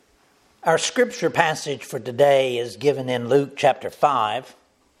Our scripture passage for today is given in Luke chapter 5.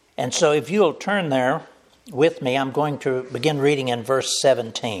 And so if you'll turn there with me, I'm going to begin reading in verse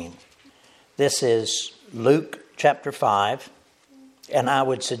 17. This is Luke chapter 5. And I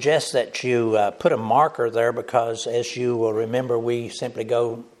would suggest that you put a marker there because, as you will remember, we simply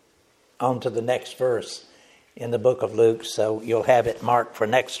go on to the next verse in the book of Luke. So you'll have it marked for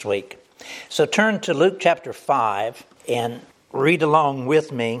next week. So turn to Luke chapter 5 and read along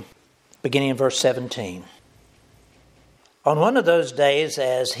with me, beginning in verse 17. On one of those days,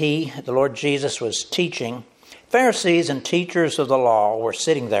 as he, the Lord Jesus, was teaching, Pharisees and teachers of the law were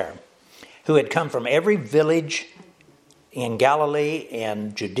sitting there, who had come from every village in Galilee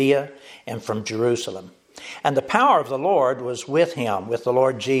and Judea and from Jerusalem. And the power of the Lord was with him, with the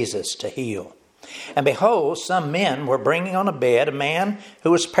Lord Jesus, to heal. And behold, some men were bringing on a bed a man who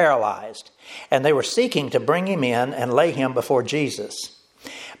was paralyzed, and they were seeking to bring him in and lay him before Jesus.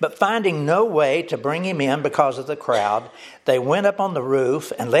 But finding no way to bring him in because of the crowd, they went up on the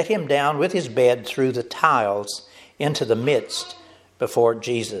roof and let him down with his bed through the tiles into the midst before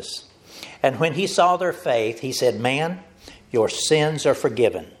Jesus. And when he saw their faith, he said, "Man, your sins are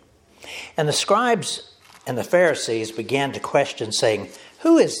forgiven." And the scribes and the Pharisees began to question, saying,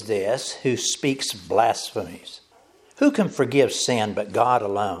 "Who is this who speaks blasphemies? Who can forgive sin but God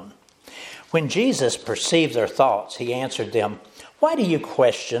alone?" When Jesus perceived their thoughts, he answered them, "Why do you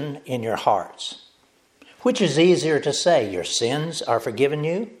question in your hearts? Which is easier to say, 'Your sins are forgiven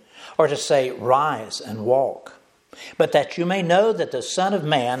you,' or to say, 'Rise and walk'? But that you may know that the Son of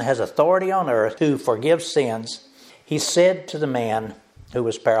Man has authority on earth to forgive sins," he said to the man who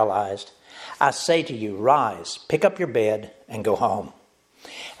was paralyzed, "I say to you, rise, pick up your bed, and go home."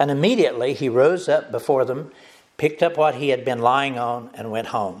 And immediately he rose up before them, picked up what he had been lying on, and went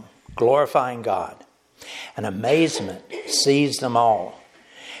home, glorifying God. And amazement seized them all.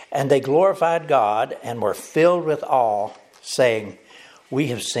 And they glorified God and were filled with awe, saying, "We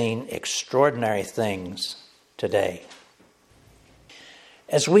have seen extraordinary things today."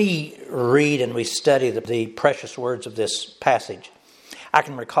 As we read and we study the precious words of this passage, I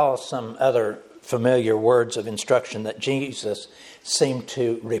can recall some other familiar words of instruction that Jesus seemed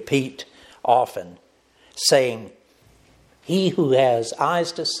to repeat often, saying, "He who has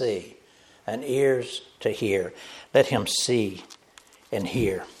eyes to see and ears to hear, let him see and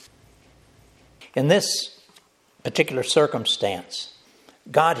hear." In this particular circumstance,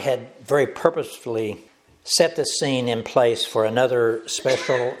 God had very purposefully set the scene in place for another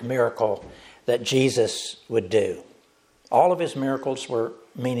special miracle that Jesus would do. All of his miracles were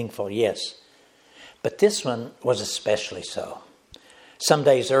meaningful, yes, but this one was especially so. Some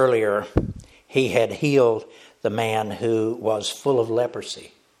days earlier, he had healed the man who was full of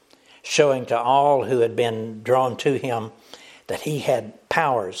leprosy, showing to all who had been drawn to him that he had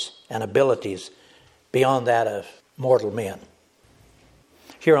powers and abilities beyond that of mortal men.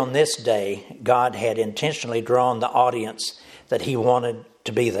 Here on this day, God had intentionally drawn the audience that he wanted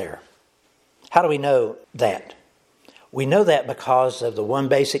to be there. How do we know that? We know that because of the one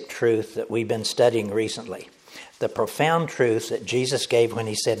basic truth that we've been studying recently. The profound truth that Jesus gave when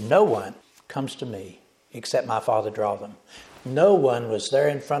he said, "No one comes to me except my Father draw them." No one was there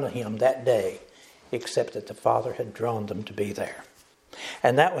in front of him that day except that the Father had drawn them to be there.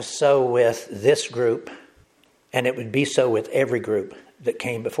 And that was so with this group, and it would be so with every group that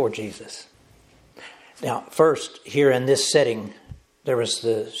came before Jesus. Now, first, here in this setting, there was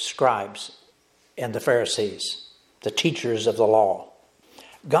the scribes and the Pharisees, the teachers of the law.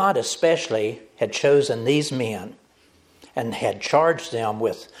 God especially had chosen these men and had charged them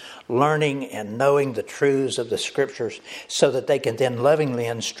with learning and knowing the truths of the Scriptures so that they can then lovingly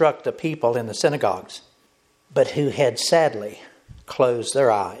instruct the people in the synagogues, but who had sadly closed their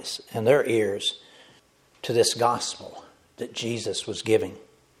eyes and their ears to this gospel that Jesus was giving.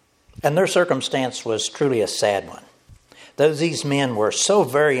 And their circumstance was truly a sad one. Though these men were so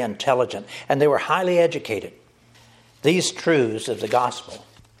very intelligent and they were highly educated, these truths of the gospel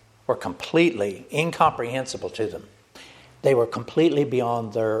were completely incomprehensible to them. They were completely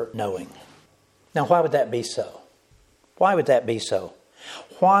beyond their knowing. Now, why would that be so? Why would that be so?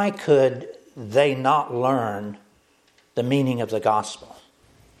 Why could they not learn the meaning of the gospel?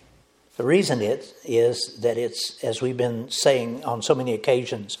 The reason is that it's, as we've been saying on so many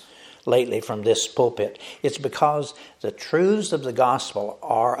occasions lately from this pulpit, it's because the truths of the gospel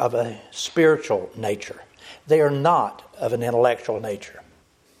are of a spiritual nature. They are not of an intellectual nature.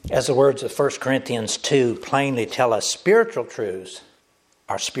 As the words of 1 Corinthians 2 plainly tell us, spiritual truths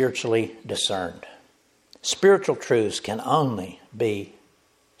are spiritually discerned. Spiritual truths can only be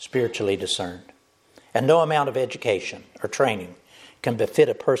spiritually discerned. And no amount of education or training can befit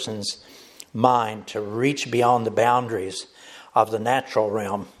a person's mind to reach beyond the boundaries of the natural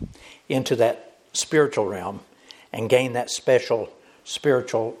realm into that spiritual realm and gain that special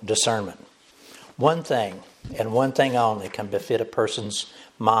spiritual discernment. One thing, and one thing only, can befit a person's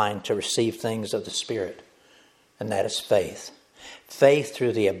mind to receive things of the Spirit, and that is faith. Faith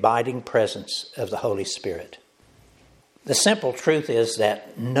through the abiding presence of the Holy Spirit. The simple truth is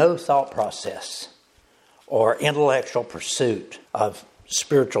that no thought process or intellectual pursuit of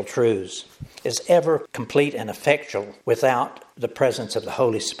spiritual truths is ever complete and effectual without the presence of the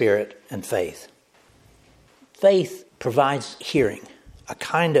Holy Spirit and faith. Faith provides hearing, a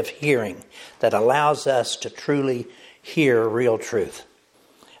kind of hearing that allows us to truly hear real truth,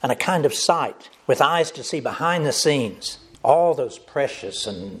 and a kind of sight with eyes to see behind the scenes all those precious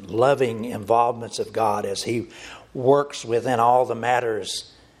and loving involvements of God as He works within all the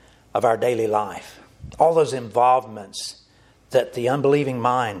matters of our daily life. All those involvements that the unbelieving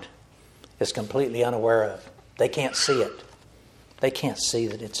mind is completely unaware of. They can't see it. They can't see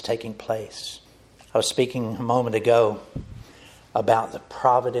that it's taking place. I was speaking a moment ago about the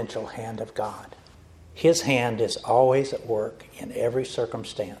providential hand of God. His hand is always at work in every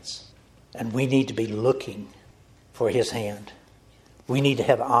circumstance. And we need to be looking for His hand. We need to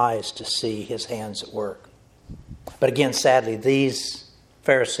have eyes to see His hands at work. But again, sadly, these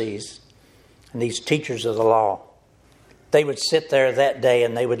Pharisees and these teachers of the law, they would sit there that day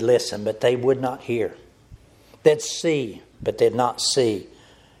and they would listen, but they would not hear. They'd see, but they'd not see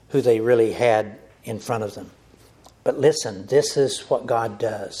who they really had in front of them. But listen, this is what God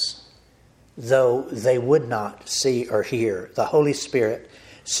does. Though they would not see or hear, the Holy Spirit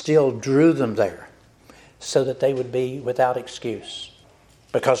still drew them there so that they would be without excuse.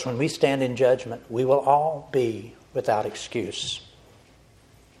 Because when we stand in judgment, we will all be without excuse.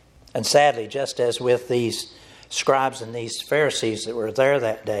 And sadly, just as with these scribes and these Pharisees that were there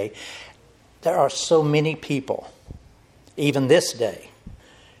that day, there are so many people, even this day,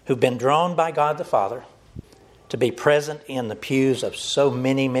 who've been drawn by God the Father to be present in the pews of so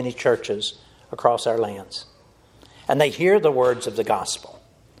many, many churches across our lands. And they hear the words of the gospel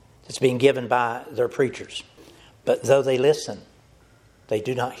that's being given by their preachers. But though they listen, they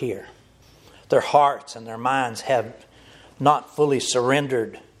do not hear. Their hearts and their minds have not fully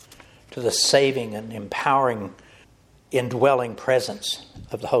surrendered to the saving and empowering, indwelling presence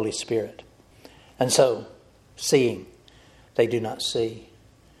of the Holy Spirit. And so, seeing, they do not see.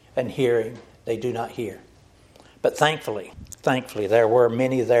 And hearing, they do not hear. But thankfully, there were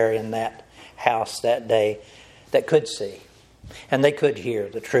many there in that house that day that could see. And they could hear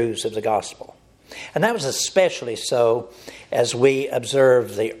the truths of the gospel. And that was especially so as we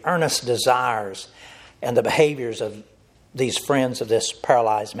observe the earnest desires and the behaviors of these friends of this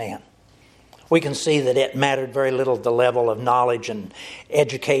paralyzed man. We can see that it mattered very little the level of knowledge and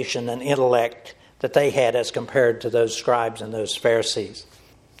education and intellect that they had as compared to those scribes and those Pharisees.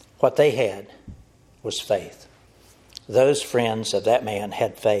 What they had was faith. Those friends of that man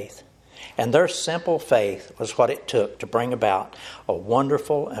had faith. And their simple faith was what it took to bring about a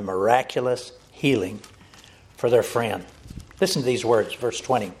wonderful and miraculous healing for their friend. Listen to these words, verse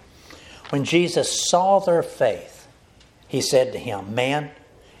 20. When Jesus saw their faith, He said to him, "Man,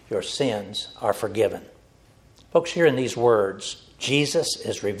 your sins are forgiven." Folks, here in these words, Jesus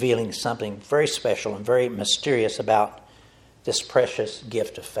is revealing something very special and very mysterious about this precious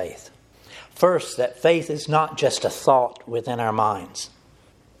gift of faith. First, that faith is not just a thought within our minds.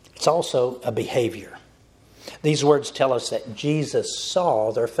 It's also a behavior. These words tell us that Jesus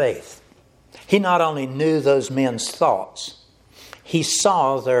saw their faith. He not only knew those men's thoughts, He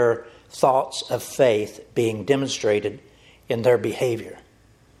saw their thoughts of faith being demonstrated in their behavior.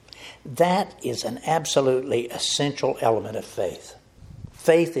 That is an absolutely essential element of faith.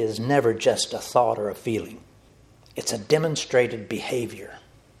 Faith is never just a thought or a feeling. It's a demonstrated behavior.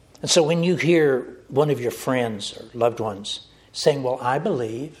 And so when you hear one of your friends or loved ones saying, "Well, I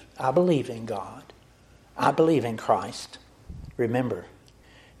believe in God. I believe in Christ," remember,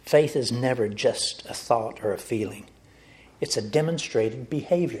 faith is never just a thought or a feeling. It's a demonstrated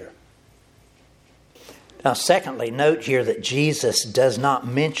behavior. Now, secondly, note here that Jesus does not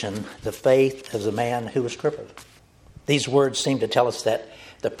mention the faith of the man who was crippled. These words seem to tell us that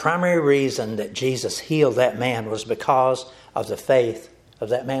the primary reason that Jesus healed that man was because of the faith of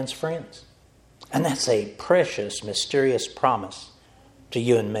that man's friends. And that's a precious, mysterious promise to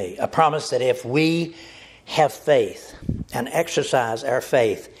you and me. A promise that if we have faith and exercise our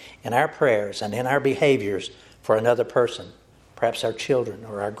faith in our prayers and in our behaviors for another person, perhaps our children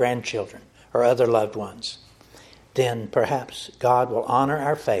or our grandchildren or other loved ones, then perhaps God will honor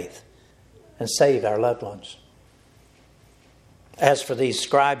our faith and save our loved ones. As for these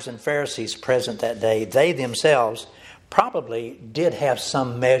scribes and Pharisees present that day, they themselves probably did have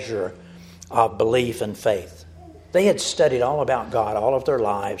some measure of belief and faith. They had studied all about God all of their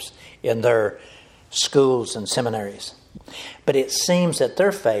lives in their schools and seminaries. But it seems that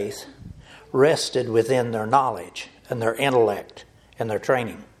their faith rested within their knowledge and their intellect and their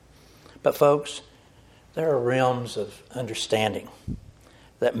training. But folks, there are realms of understanding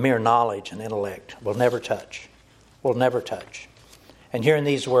that mere knowledge and intellect will never touch. Will never touch. And here in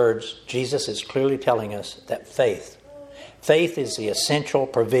these words, Jesus is clearly telling us that faith is the essential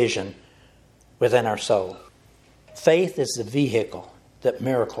provision within our soul. Faith is the vehicle that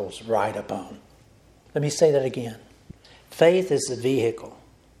miracles ride upon. Let me say that again. Faith is the vehicle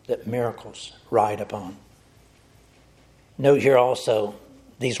that miracles ride upon. Note here also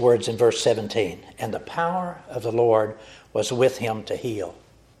these words in verse 17. And the power of the Lord was with him to heal.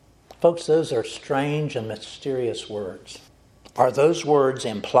 Folks, those are strange and mysterious words. Are those words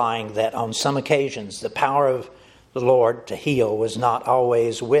implying that on some occasions the power of the Lord to heal was not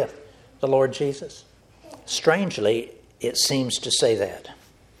always with the Lord Jesus? Strangely, it seems to say that.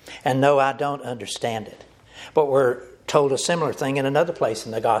 And no, I don't understand it. But we're told a similar thing in another place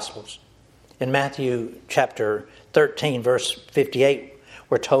in the Gospels. In Matthew chapter 13, verse 58,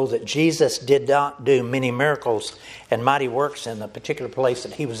 we're told that Jesus did not do many miracles and mighty works in the particular place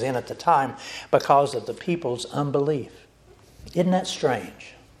that he was in at the time because of the people's unbelief. Isn't that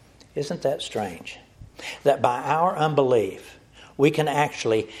strange? Isn't that strange? That by our unbelief, we can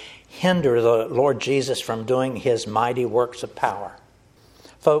actually hinder the Lord Jesus from doing his mighty works of power.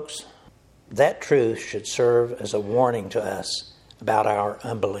 Folks, that truth should serve as a warning to us about our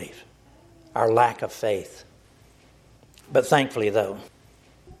unbelief, our lack of faith. But thankfully, though,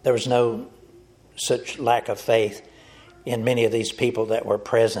 there was no such lack of faith in many of these people that were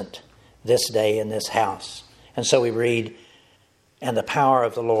present this day in this house. And so we read, and the power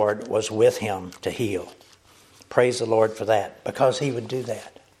of the Lord was with him to heal. Praise the Lord for that, because he would do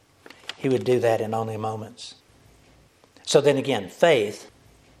that. He would do that in only moments. So then again, faith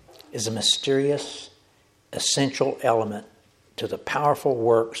is a mysterious, essential element to the powerful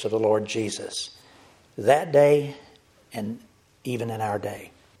works of the Lord Jesus that day and even in our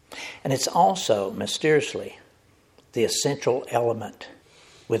day. And it's also, mysteriously, the essential element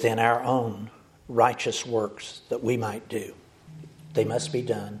within our own righteous works that we might do. They must be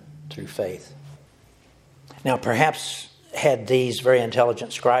done through faith. Now, perhaps had these very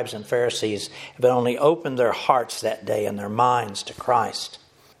intelligent scribes and Pharisees have only opened their hearts that day and their minds to Christ,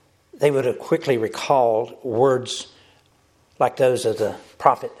 they would have quickly recalled words like those of the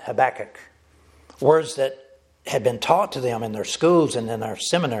prophet Habakkuk, words that had been taught to them in their schools and in their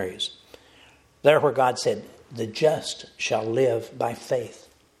seminaries. There where God said, the just shall live by faith.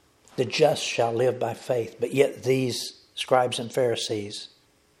 The just shall live by faith. But yet these scribes and Pharisees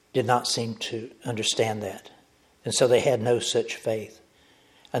did not seem to understand that. And so they had no such faith.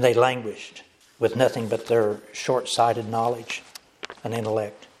 And they languished with nothing but their short-sighted knowledge and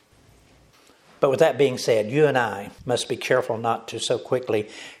intellect. But with that being said, you and I must be careful not to so quickly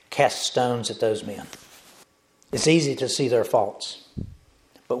cast stones at those men. It's easy to see their faults,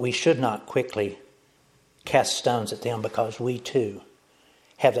 but we should not quickly cast stones at them because we too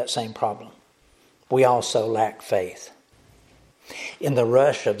have that same problem. We also lack faith. In the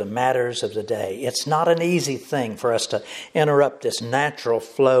rush of the matters of the day, it's not an easy thing for us to interrupt this natural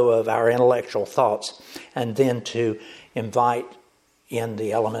flow of our intellectual thoughts and then to invite in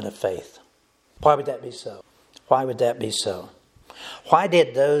the element of faith. Why would that be so? Why would that be so? Why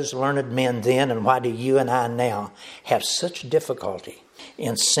did those learned men then, and why do you and I now have such difficulty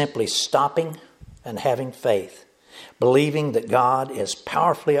in simply stopping and having faith, believing that God is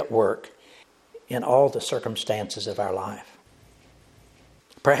powerfully at work in all the circumstances of our life?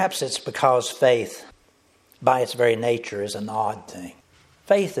 Perhaps it's because faith, by its very nature, is an odd thing.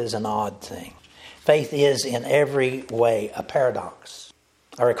 Faith is an odd thing. Faith is in every way a paradox.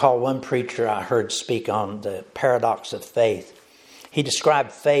 I recall one preacher I heard speak on the paradox of faith. He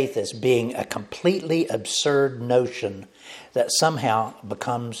described faith as being a completely absurd notion that somehow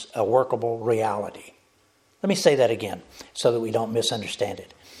becomes a workable reality. Let me say that again so that we don't misunderstand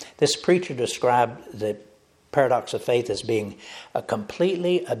it. This preacher described the paradox of faith as being a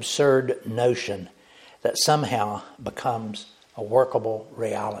completely absurd notion that somehow becomes a workable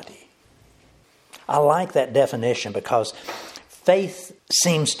reality. I like that definition because faith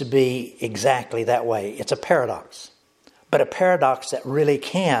seems to be exactly that way. It's a paradox, but a paradox that really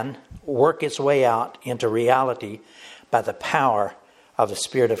can work its way out into reality by the power of the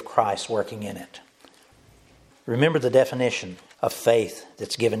Spirit of Christ working in it. Remember the definition of faith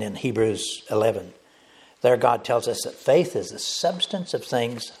that's given in Hebrews 11. There God tells us that faith is the substance of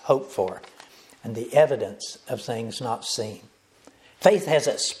things hoped for and the evidence of things not seen. Faith has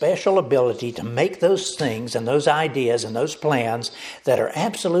that special ability to make those things and those ideas and those plans that are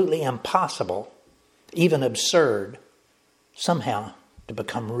absolutely impossible, even absurd, somehow to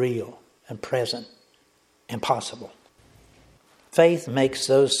become real and present and possible. Faith makes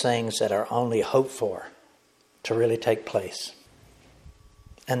those things that are only hoped for to really take place.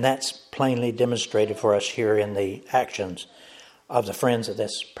 And that's plainly demonstrated for us here in the actions of the friends of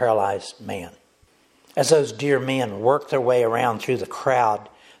this paralyzed man. As those dear men worked their way around through the crowd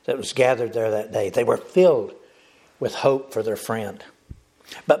that was gathered there that day, they were filled with hope for their friend.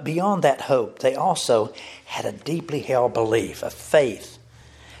 But beyond that hope, they also had a deeply held belief, a faith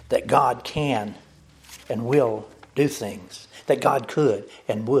that God can and will do things, that God could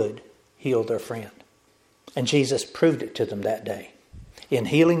and would heal their friend. And Jesus proved it to them that day. In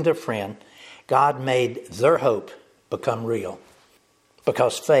healing their friend, God made their hope become real.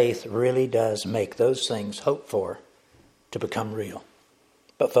 Because faith really does make those things hoped for to become real.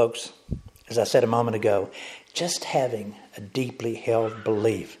 But folks, as I said a moment ago, just having a deeply held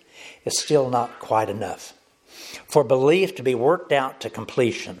belief is still not quite enough. For belief to be worked out to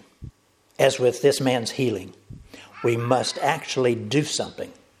completion, as with this man's healing, we must actually do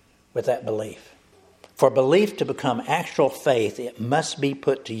something with that belief. For belief to become actual faith, it must be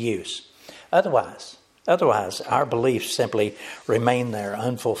put to use. Otherwise, our beliefs simply remain there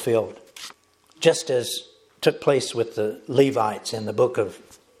unfulfilled. Just as took place with the Levites in the book of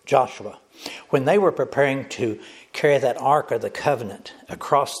Joshua. When they were preparing to carry that Ark of the Covenant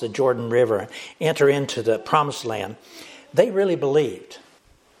across the Jordan River and enter into the Promised Land, they really believed.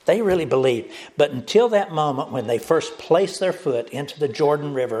 But until that moment when they first placed their foot into the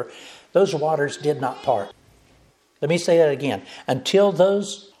Jordan River, those waters did not part. Let me say that again. Until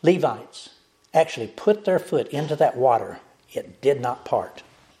those Levites actually put their foot into that water, it did not part.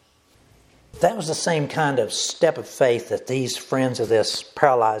 That was the same kind of step of faith that these friends of this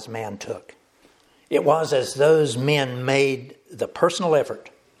paralyzed man took. It was as those men made the personal effort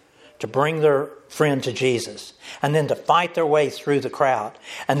to bring their friend to Jesus, and then to fight their way through the crowd,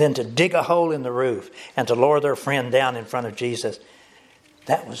 and then to dig a hole in the roof, and to lower their friend down in front of Jesus.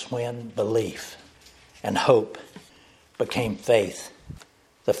 That was when belief and hope became faith.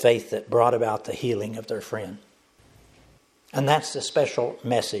 The faith that brought about the healing of their friend. And that's the special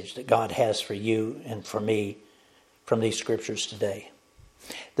message that God has for you and for me from these scriptures today.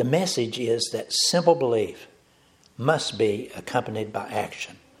 The message is that simple belief must be accompanied by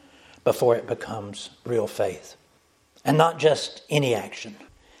action before it becomes real faith. And not just any action,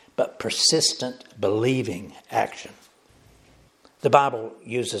 but persistent believing action. The Bible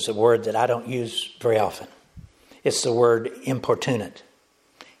uses a word that I don't use very often. It's the word importunate.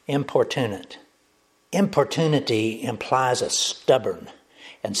 Importunity implies a stubborn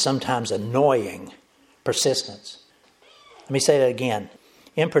and sometimes annoying persistence. Let me say that again.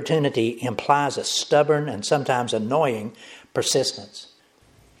 Importunity implies a stubborn and sometimes annoying persistence.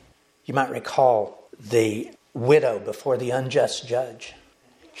 You might recall the widow before the unjust judge.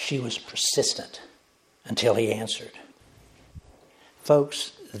 She was persistent until he answered.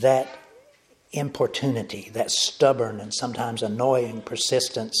 Folks, that importunity, that stubborn and sometimes annoying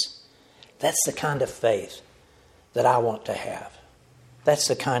persistence, that's the kind of faith that I want to have. That's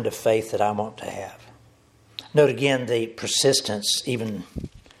the kind of faith that I want to have. Note again the persistence, even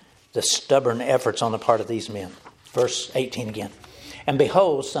the stubborn efforts on the part of these men. Verse 18 again. And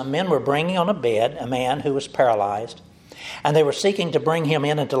behold, some men were bringing on a bed a man who was paralyzed, and they were seeking to bring him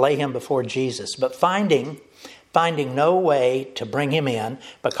in and to lay him before Jesus. But finding no way to bring him in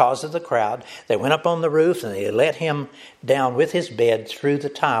because of the crowd, they went up on the roof and they let him down with his bed through the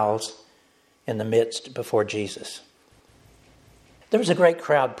tiles in the midst before Jesus. There was a great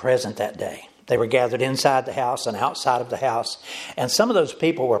crowd present that day. They were gathered inside the house and outside of the house. And some of those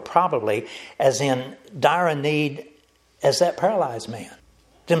people were probably as in dire need as that paralyzed man.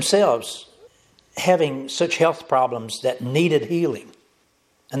 Themselves having such health problems that needed healing.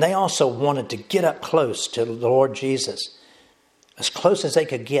 And they also wanted to get up close to the Lord Jesus, as close as they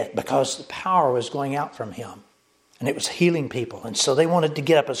could get, because the power was going out from him. And it was healing people. And so they wanted to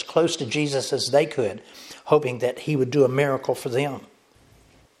get up as close to Jesus as they could, hoping that he would do a miracle for them.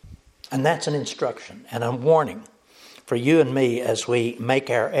 And that's an instruction and a warning for you and me as we make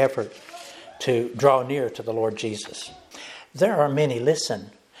our effort to draw near to the Lord Jesus. There are many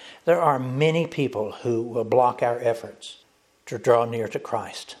people who will block our efforts to draw near to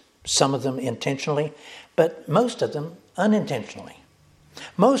Christ. Some of them intentionally, but most of them unintentionally.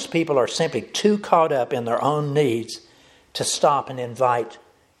 Most people are simply too caught up in their own needs to stop and invite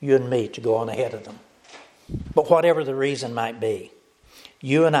you and me to go on ahead of them. But whatever the reason might be,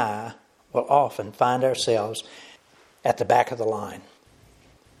 you and I will often find ourselves at the back of the line.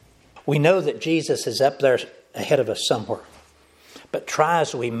 We know that Jesus is up there ahead of us somewhere. But try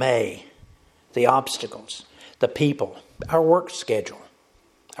as we may, the obstacles, the people, our work schedule,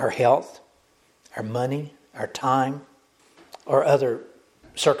 our health, our money, our time, or other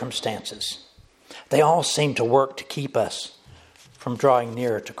circumstances, they all seem to work to keep us from drawing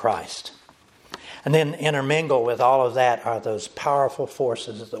nearer to Christ. And then intermingle with all of that are those powerful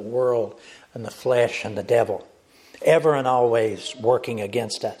forces of the world and the flesh and the devil, ever and always working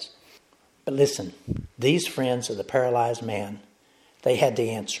against us. But listen, these friends of the paralyzed man, they had the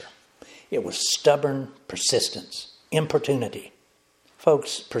answer. It was stubborn persistence, importunity.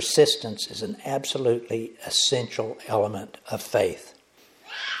 Folks, persistence is an absolutely essential element of faith.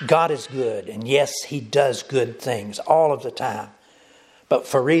 God is good, and yes, He does good things all of the time. But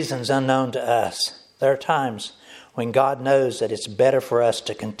for reasons unknown to us, there are times when God knows that it's better for us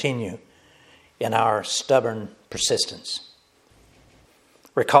to continue in our stubborn persistence.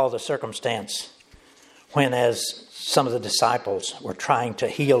 Recall the circumstance when, as some of the disciples were trying to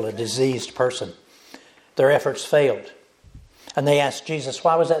heal a diseased person, their efforts failed. And they asked Jesus,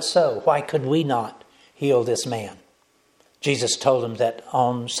 why was that so? Why could we not heal this man? Jesus told them that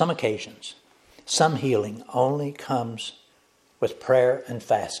on some occasions, some healing only comes with prayer and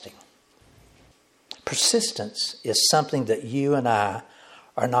fasting. Persistence is something that you and I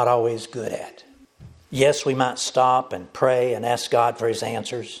are not always good at. Yes, we might stop and pray and ask God for His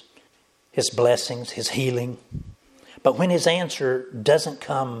answers, His blessings, His healing. But when His answer doesn't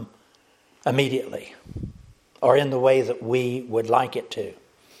come immediately or in the way that we would like it to,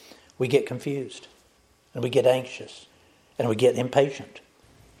 we get confused and we get anxious and we get impatient.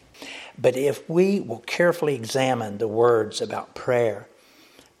 But if we will carefully examine the words about prayer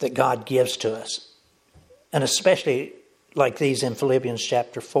that God gives to us, and especially like these in Philippians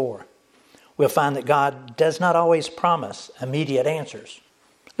chapter 4, we'll find that God does not always promise immediate answers.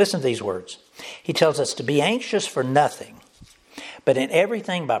 Listen to these words. He tells us to be anxious for nothing, but in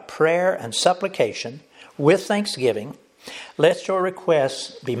everything by prayer and supplication, with thanksgiving, let your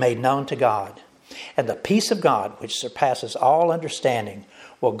requests be made known to God. And the peace of God, which surpasses all understanding,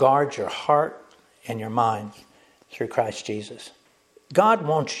 will guard your heart and your mind through Christ Jesus. God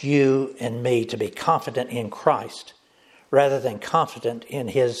wants you and me to be confident in Christ rather than confident in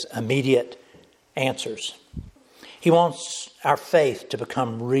His immediate answers. He wants our faith to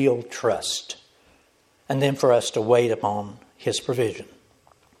become real trust, and then for us to wait upon His provision.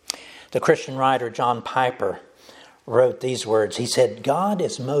 The Christian writer John Piper wrote these words. He said, God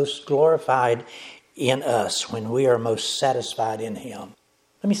is most glorified in us when we are most satisfied in Him.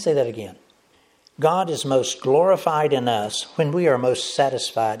 Let me say that again. God is most glorified in us when we are most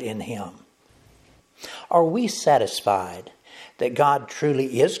satisfied in Him. Are we satisfied that God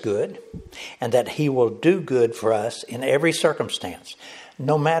truly is good and that He will do good for us in every circumstance,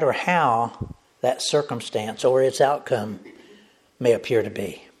 no matter how that circumstance or its outcome may appear to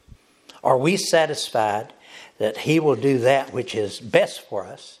be? Are we satisfied that He will do that which is best for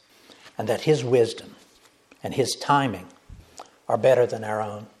us and that His wisdom and His timing are better than our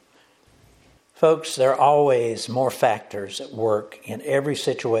own? Folks, there are always more factors at work in every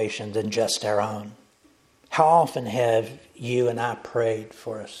situation than just our own. How often have you and I prayed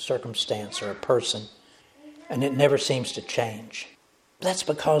for a circumstance or a person and it never seems to change? That's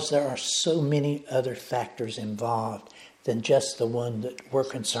because there are so many other factors involved than just the one that we're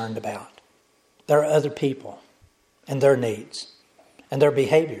concerned about. There are other people and their needs and their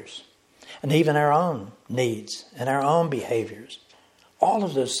behaviors and even our own needs and our own behaviors. All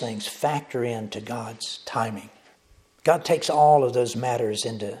of those things factor into God's timing. God takes all of those matters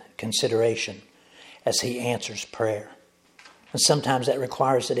into consideration as He answers prayer. And sometimes that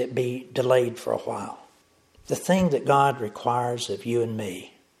requires that it be delayed for a while. The thing that God requires of you and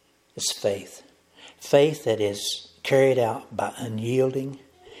me is faith. Faith that is carried out by unyielding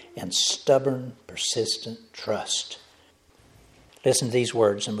and stubborn, persistent trust. Listen to these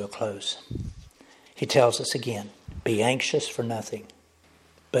words and we'll close. He tells us again, be anxious for nothing,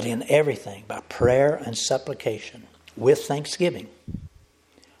 but in everything by prayer and supplication with thanksgiving,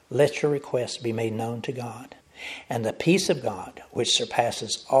 let your requests be made known to God. And the peace of God, which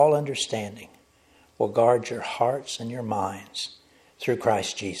surpasses all understanding, will guard your hearts and your minds through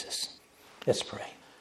Christ Jesus. Let's pray.